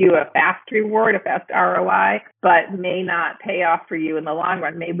that give you a fast reward, a fast ROI, but may not pay off for you in the long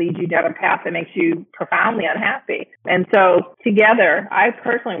run, may lead you down a path that makes you profoundly unhappy. And so together, I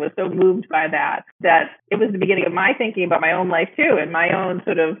personally was so moved by that it was the beginning of my thinking about my own life too, and my own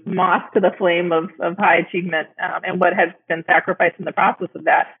sort of moth to the flame of high achievement and what has been sacrificed in the process of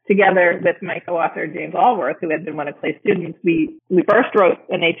that. Together with my co-author, James Allworth, who had been one of Clay's students, we first wrote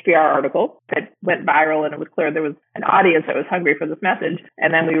an HBR article that went viral, and it was clear there was an audience that was hungry for this message.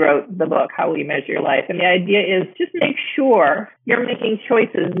 And then we wrote the book, How Will You Measure Your Life? And the idea is just make sure you're making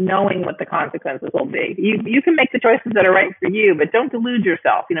choices knowing what the consequences will be. You can make the choices that are right for you, but don't delude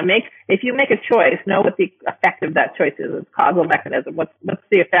yourself. If you make a choice, know what the effect of that choice is. It's causal mechanism. What's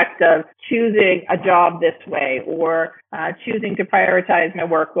the effect of choosing a job this way, or choosing to prioritize my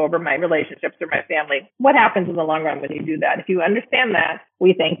work over my relationships or my family? What happens in the long run when you do that? If you understand that,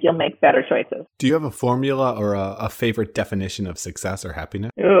 we think you'll make better choices. Do you have a formula or a favorite definition of success or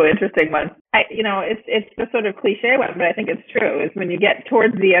happiness? Oh, interesting one. It's the sort of cliche one, but I think it's true, is when you get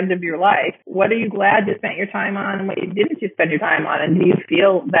towards the end of your life, what are you glad you spent your time on, and what didn't you spend your time on? And do you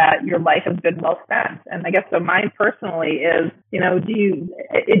feel that your life has been well spent? And I guess so mine personally is, do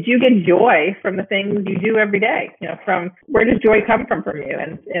you get joy from the things you do every day? From where does joy come from you?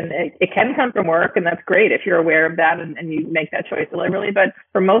 And it can come from work, and that's great if you're aware of that and you make that choice deliberately. But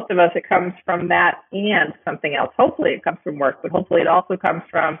for most of us, it comes from that and something else. Hopefully it comes from work, but hopefully it also comes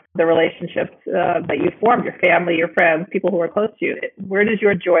from the relationships that you form, your family, your friends, people who are close to you. Where does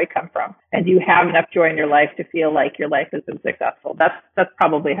your joy come from? And do you have enough joy in your life to feel like your life has been successful? That's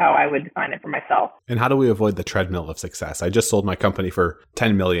probably how I would define it for myself. And how do we avoid the treadmill of success? I just sold my company for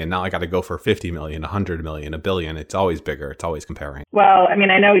 10 million. Now I got to go for 50 million, 100 million, a billion. It's always bigger. It's always comparing. Well, I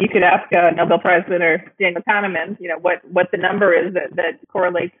know you could ask Nobel Prize winner Daniel Kahneman, what the number is that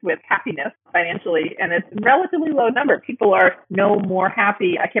correlates with happiness financially, and it's a relatively low number. People are no more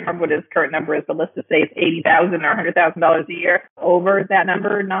happy. I can't remember what his current number is, but let's just say it's $80,000 or $100,000 a year over that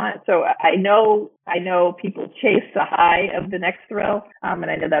number or not. So I know people chase the high of the next thrill, and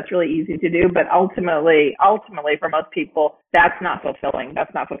I know that's really easy to do, but ultimately for most people, that's not fulfilling.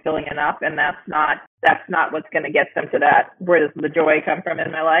 That's not fulfilling enough, and that's not what's going to get them to that. Where does the joy come from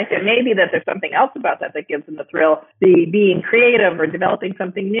in my life? And maybe that there's something else about that gives them the thrill. The being creative or developing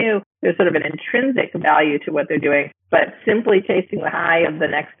something new, there's sort of an intrinsic value to what they're doing. But simply chasing the high of the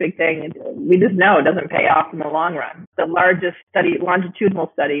next big thing, we just know it doesn't pay off in the long run. The largest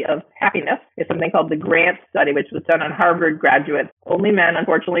longitudinal study of happiness is something called the Grant study, which was done on Harvard graduates, only men,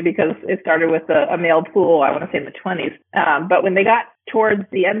 unfortunately, because it started with a male pool, I want to say in the 20s. But when they got towards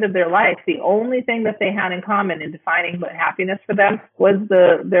the end of their life, the only thing that they had in common in defining what happiness for them was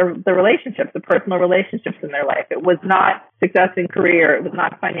the relationships, the personal relationships in their life. It was not success in career. It was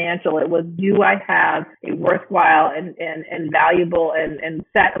not financial. It was, do I have a worthwhile and valuable and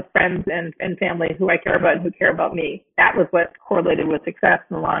set of friends and family who I care about and who care about me? That was what correlated with success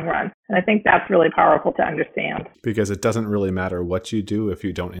in the long run. And I think that's really powerful to understand. Because it doesn't really matter what you do if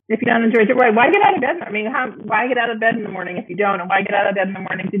you don't enjoy it. Why get out of bed? I mean, why get out of bed in the morning if you don't? And why get out of bed in the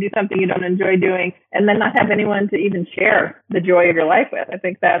morning to do something you don't enjoy doing and then not have anyone to even share the joy of your life with? I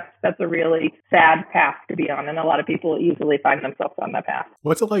think that's a really sad path to be on. And a lot of people easily find themselves on that path.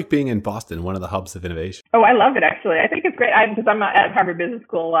 What's it like being in Boston, one of the hubs of innovation? Oh, I love it, actually. I think it's great because I'm at Harvard Business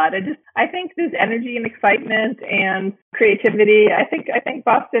School a lot. I think there's energy and excitement and creativity. I think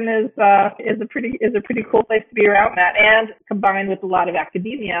Boston is a pretty cool place to be around that, and combined with a lot of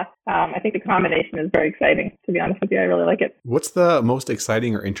academia, I think the combination is very exciting. To be honest with you, I really like it. What's the most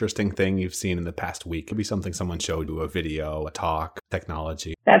exciting or interesting thing you've seen in the past week? It could be something someone showed you, a video, a talk,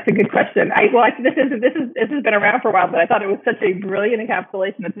 technology. That's a good question. This has been around for a while, but I thought it was such a brilliant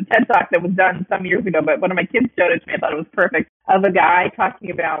encapsulation. It's a TED Talk that was done some years ago, but one of my kids showed it to me. I thought it was perfect, of a guy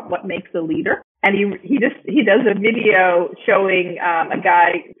talking about what makes a leader. And he does a video showing a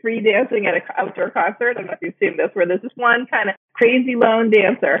guy free dancing at an outdoor concert. I don't know if you've seen this, where there's this one kind of crazy lone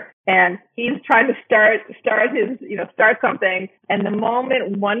dancer, and he's trying to start something. And the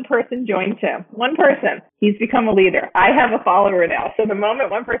moment one person joins him, he's become a leader. I have a follower now. So the moment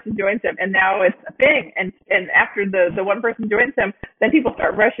one person joins him, and now it's a thing. And after the one person joins him, then people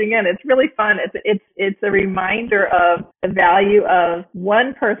start rushing in. It's really fun. It's a reminder of the value of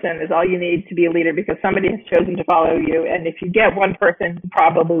one person is all you need to be a leader, because somebody has chosen to follow you. And if you get one person, you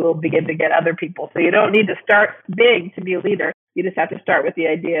probably will begin to get other people. So you don't need to start big to be a leader. You just have to start with the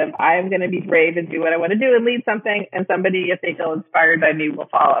idea of, I am going to be brave and do what I want to do and lead something, and somebody, if they feel inspired by me, will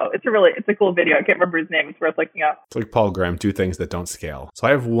follow. It's a cool video. I can't remember his name. It's worth looking up. It's like Paul Graham, do things that don't scale. So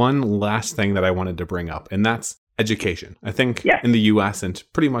I have one last thing that I wanted to bring up, and that's education. I think in the US and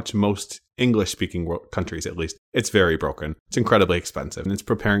pretty much most English-speaking countries, at least, it's very broken. It's incredibly expensive, and it's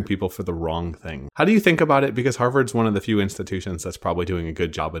preparing people for the wrong thing. How do you think about it? Because Harvard's one of the few institutions that's probably doing a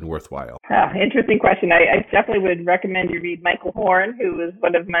good job and worthwhile. Interesting question. I definitely would recommend you read Michael Horn, who is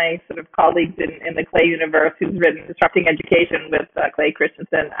one of my sort of colleagues in the Clay universe, who's written Disrupting Education with Clay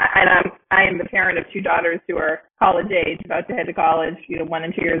Christensen. I am the parent of two daughters who are college age, about to head to college, 1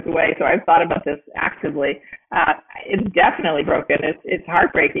 and 2 years away. So I've thought about this actively. It's definitely broken. It's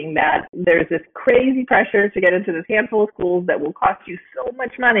heartbreaking that there's this crazy pressure to get into this handful of schools that will cost you so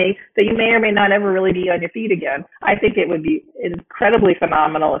much money that you may or may not ever really be on your feet again. I think it would be incredibly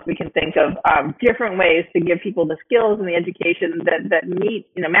phenomenal if we can think of different ways to give people the skills and the education that meet,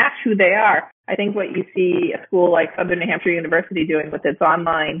 match who they are. I think what you see a school like Southern New Hampshire University doing with its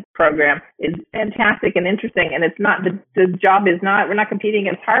online program is fantastic and interesting. And it's not, the job is not, we're not competing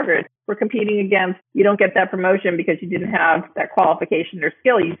against Harvard. We're competing against, you don't get that promotion because you didn't have that qualification or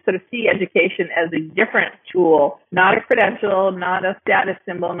skill. You sort of see education as a different tool, not a credential, not a status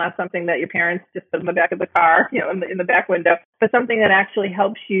symbol, not something that your parents just put in the back of the car, in the back window, but something that actually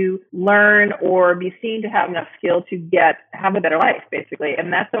helps you learn or be seen to have enough skill to have a better life, basically.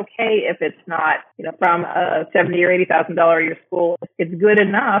 And that's okay if it's not, from a $70,000 or $80,000 a year school. It's good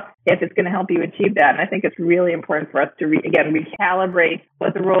enough if it's going to help you achieve that. And I think it's really important for us to, recalibrate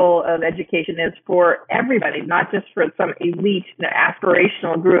what the role of education is for everybody, not just for some elite,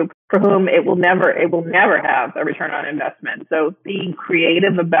 aspirational group for whom it will never have a return on investment. So being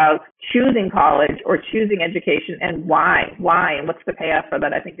creative about choosing college or choosing education, and why, and what's the payoff for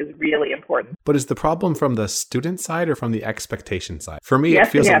that, I think is really important. But is the problem from the student side or from the expectation side? For me, it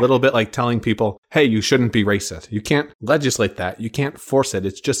feels a little bit like telling people, hey, you shouldn't be racist. You can't legislate that. You can't force it.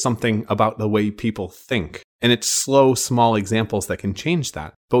 It's just something about the way people think. And it's slow, small examples that can change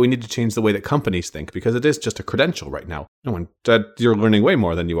that. But we need to change the way that companies think, because it is just a credential right now. You're learning way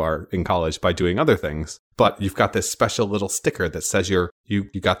more than you are in college by doing other things. But you've got this special little sticker that says you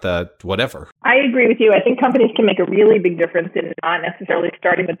got the whatever. I agree with you. I think companies can make a really big difference in not necessarily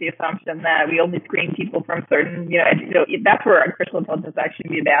starting with the assumption that we only screen people from certain, that's where artificial intelligence actually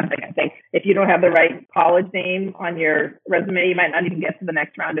be a bad thing. I think if you don't have the right college name on your resume, you might not even get to the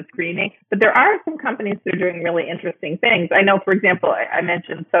next round of screening. But there are some companies that are doing really interesting things. I know, for example, I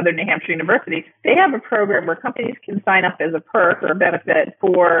mentioned Southern New Hampshire University. They have a program where companies can sign up as a perk or a benefit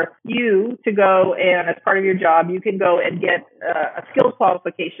for you to go, and as part of your job, you can go and get a skills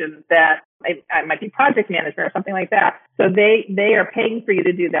qualification that I might be project management or something like that. So they are paying for you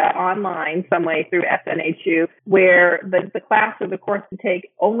to do that online some way through SNHU, where the class or the course can take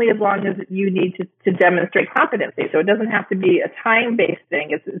only as long as you need to demonstrate competency. So it doesn't have to be a time-based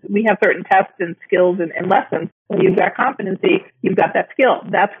thing. We have certain tests and skills and lessons. When you've got competency, you've got that skill.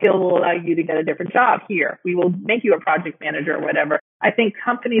 That skill will allow you to get a different job here. We will make you a project manager or whatever. I think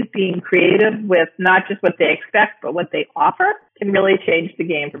companies being creative with not just what they expect, but what they offer can really change the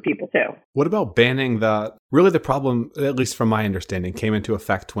game for people too. What about banning the Really, the problem, at least from my understanding, came into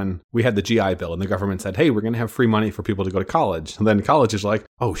effect when we had the GI Bill and the government said, hey, we're going to have free money for people to go to college. And then college is like,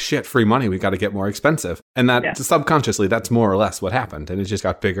 oh shit, free money, we got to get more expensive. And that subconsciously, that's more or less what happened. And it just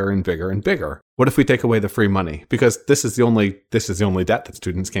got bigger and bigger and bigger. What if we take away the free money? Because this is the only debt that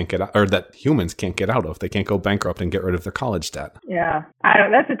students can't get out, or that humans can't get out of. They can't go bankrupt and get rid of their college debt. Yeah,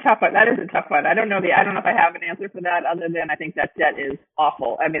 that's a tough one. That is a tough one. I don't know if I have an answer for that, other than I think that debt is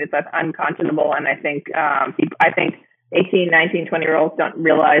awful. I mean, it's unconscionable, and I think 18, 19, 20-year-olds don't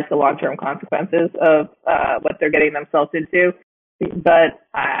realize the long-term consequences of what they're getting themselves into. But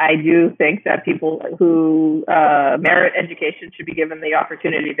I do think that people who merit education should be given the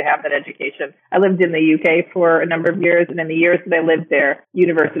opportunity to have that education. I lived in the UK for a number of years, and in the years that I lived there,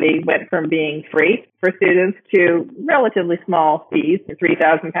 university went from being free for students to relatively small fees,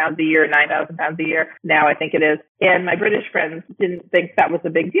 £3,000 a year, £9,000 a year. Now I think it is. And my British friends didn't think that was a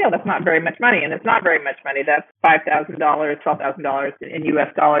big deal. That's not very much money, and it's not very much money. That's $5,000, $12,000 in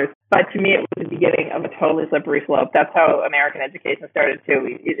US dollars. But to me, it was the beginning of a totally slippery slope. That's how American education started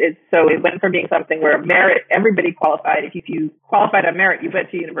too. So it went from being something where merit, everybody qualified. If you qualified on merit, you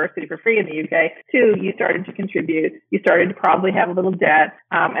went to university for free in the UK. To you started to contribute. You started to probably have a little debt.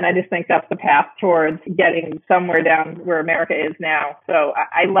 And I just think that's the path towards getting somewhere down where America is now. So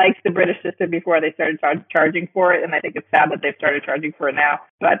I liked the British system before they started charging for it. And I think it's sad that they've started charging for it now.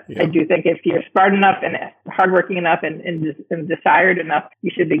 But I do think if you're smart enough and hardworking enough and desired enough,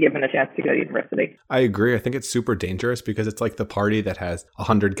 you should be given a chance to go to university. I agree. I think it's super dangerous because it's like the party that has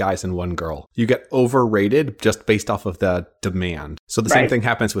 100 guys and one girl. You get overrated just based off of the demand. So the same thing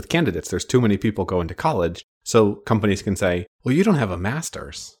happens with candidates. There's too many people going to college. So companies can say, well, you don't have a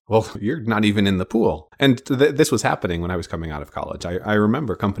master's. Well, you're not even in the pool. And this was happening when I was coming out of college. I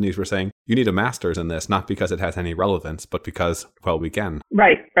remember companies were saying, you need a master's in this, not because it has any relevance, but because, well, we can.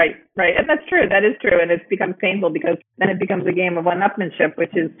 Right. And that's true. That is true. And it becomes painful because then it becomes a game of one-upmanship,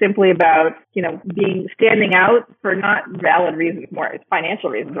 which is simply about, standing out for not valid reasons, more it's financial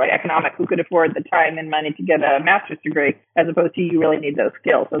reasons, right? Economic, who could afford the time and money to get a master's degree, as opposed to you really need those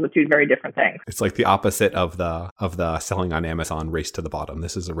skills. Those are two very different things. It's like the opposite of the selling on Amazon race to the bottom.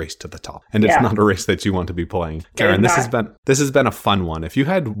 This is a race to the top. And it's not a race that you want to be playing. Karen, this has been a fun one. If you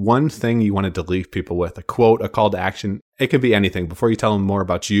had one thing you wanted to leave people with, a quote, a call to action, it could be anything. Before you tell them more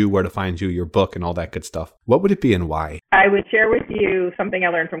about you, where to find you, your book, and all that good stuff, what would it be and why? I would share with you something I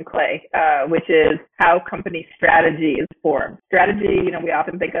learned from Clay, which is how company strategy is formed. Strategy, we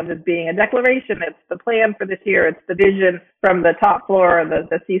often think of as being a declaration. It's the plan for this year. It's the vision from the top floor,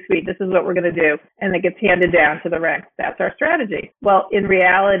 the C-suite. This is what we're going to do. And it gets handed down to the ranks. That's our strategy. Well, in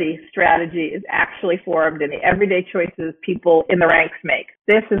reality, strategy is actually formed in the everyday choices people in the ranks make.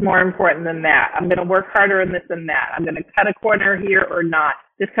 This is more important than that. I'm going to work harder in this than that. I'm going to cut a corner here or not.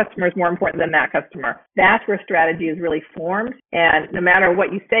 This customer is more important than that customer. That's where strategy is really formed. And no matter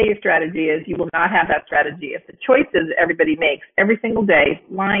what you say your strategy is, you will not have that strategy. If the choices everybody makes every single day,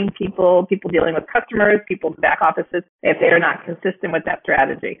 line people dealing with customers, people in back offices, if they are not consistent with that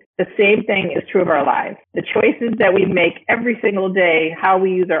strategy. The same thing is true of our lives. The choices that we make every single day, how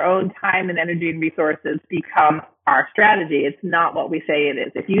we use our own time and energy and resources become our strategy. It's not what we say it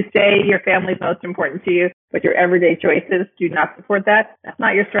is. If you say your family is most important to you, but your everyday choices do not support that, that's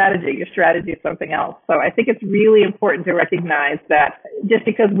not your strategy. Your strategy is something else. So I think it's really important to recognize that just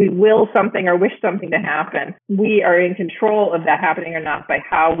because we will something or wish something to happen, we are in control of that happening or not by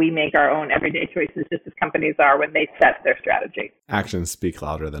how we make our own everyday choices, just as companies are when they set their strategy. Actions speak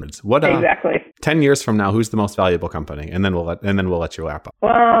louder than words. Exactly. 10 years from now, who's the most valuable company? And then we'll let you wrap up.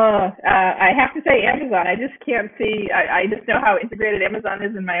 Well, I have to say Amazon. I just can't see. I just know how integrated Amazon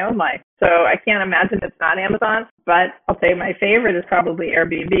is in my own life. So I can't imagine it's not Amazon, but I'll say my favorite is probably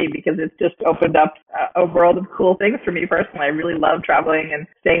Airbnb because it's just opened up a world of cool things for me personally. I really love traveling and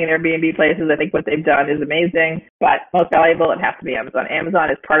staying in Airbnb places. I think what they've done is amazing, but most valuable, it has to be Amazon. Amazon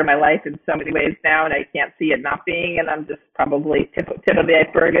is part of my life in so many ways now, and I can't see it not being, and I'm just probably tip of the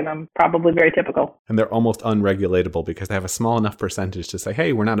iceberg, and I'm probably very typical. And they're almost unregulatable because they have a small enough percentage to say,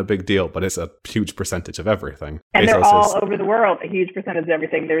 hey, we're not a big deal, but it's a huge percentage of everything. And they're all over the world, a huge percentage of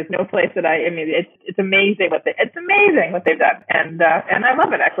everything. There's no place that it's amazing what they've done, and I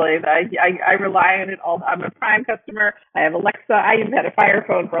love it actually. I rely on it all. I'm a Prime customer. I have Alexa. I even had a Fire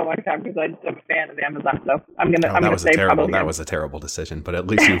phone for a long time because I'm a fan of Amazon. So I'm gonna say probably that was a terrible decision, but at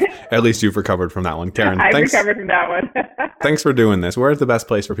least you've recovered from that one, Karen. I've recovered from that one. Thanks for doing this. Where's the best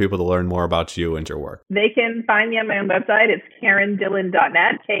place for people to learn more about you and your work? They can find me on my own website. It's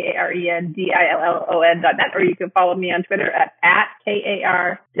KarenDillon.net, KarenDillon.net, or you can follow me on Twitter at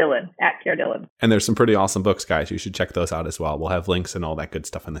KarDillon, @KarDillon. And there's some pretty awesome books, guys. guys. You should check those out as well. We'll have links and all that good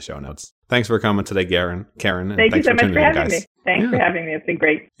stuff in the show notes. Thanks for coming today, Karen. And Thank you so much for having guys. me. Thanks for having me. It's been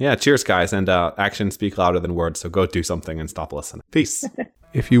great. Yeah, cheers, guys. And actions speak louder than words, so go do something and stop listening. Peace.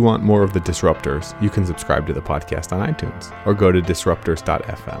 If you want more of The Disruptors, you can subscribe to the podcast on iTunes or go to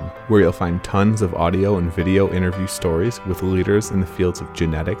disruptors.fm, where you'll find tons of audio and video interview stories with leaders in the fields of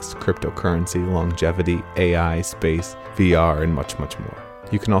genetics, cryptocurrency, longevity, AI, space, VR, and much, much more.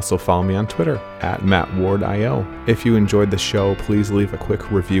 You can also follow me on Twitter at MattWardIO. If you enjoyed the show, please leave a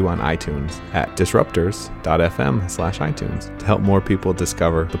quick review on iTunes at disruptors.fm/iTunes to help more people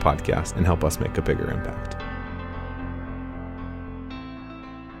discover the podcast and help us make a bigger impact.